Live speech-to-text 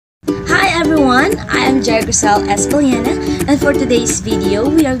everyone, I am Ged Crusselle Ballena, and for today's video,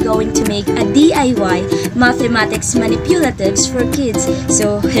 we are going to make a DIY mathematics manipulatives for kids.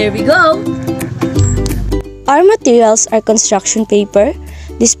 So here we go! Our materials are construction paper,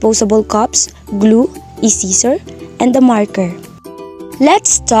 disposable cups, glue, a scissor, and a marker. Let's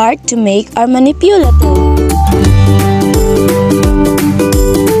start to make our manipulative.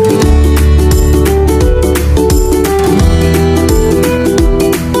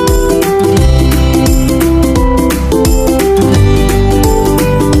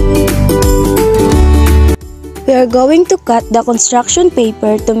 We are going to cut the construction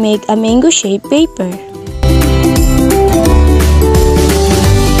paper to make a mango-shaped paper.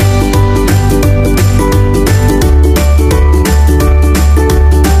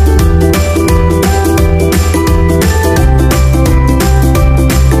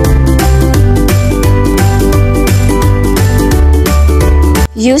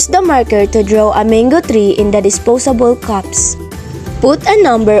 Use the marker to draw a mango tree in the disposable cups. Put a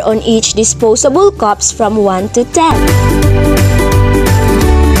number on each disposable cups from 1 to 10.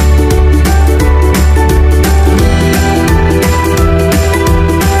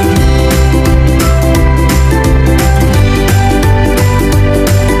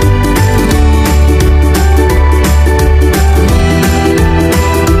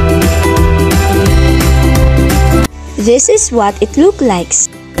 This is what it looks like.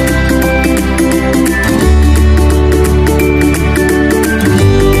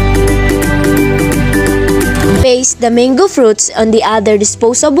 Paste the mango fruits on the other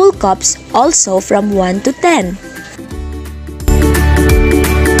disposable cups, also from 1 to 10.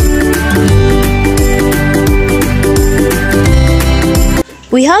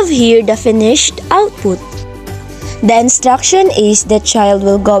 We have here the finished output. The instruction is the child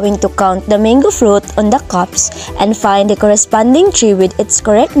will going to count the mango fruit on the cups and find the corresponding tree with its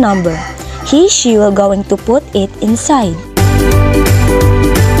correct number. She will going to put it inside.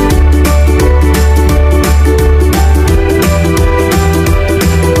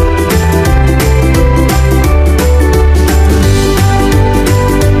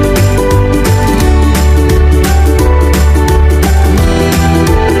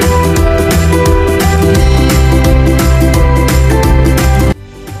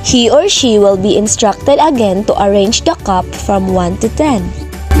 He or she will be instructed again to arrange the cup from 1 to 10.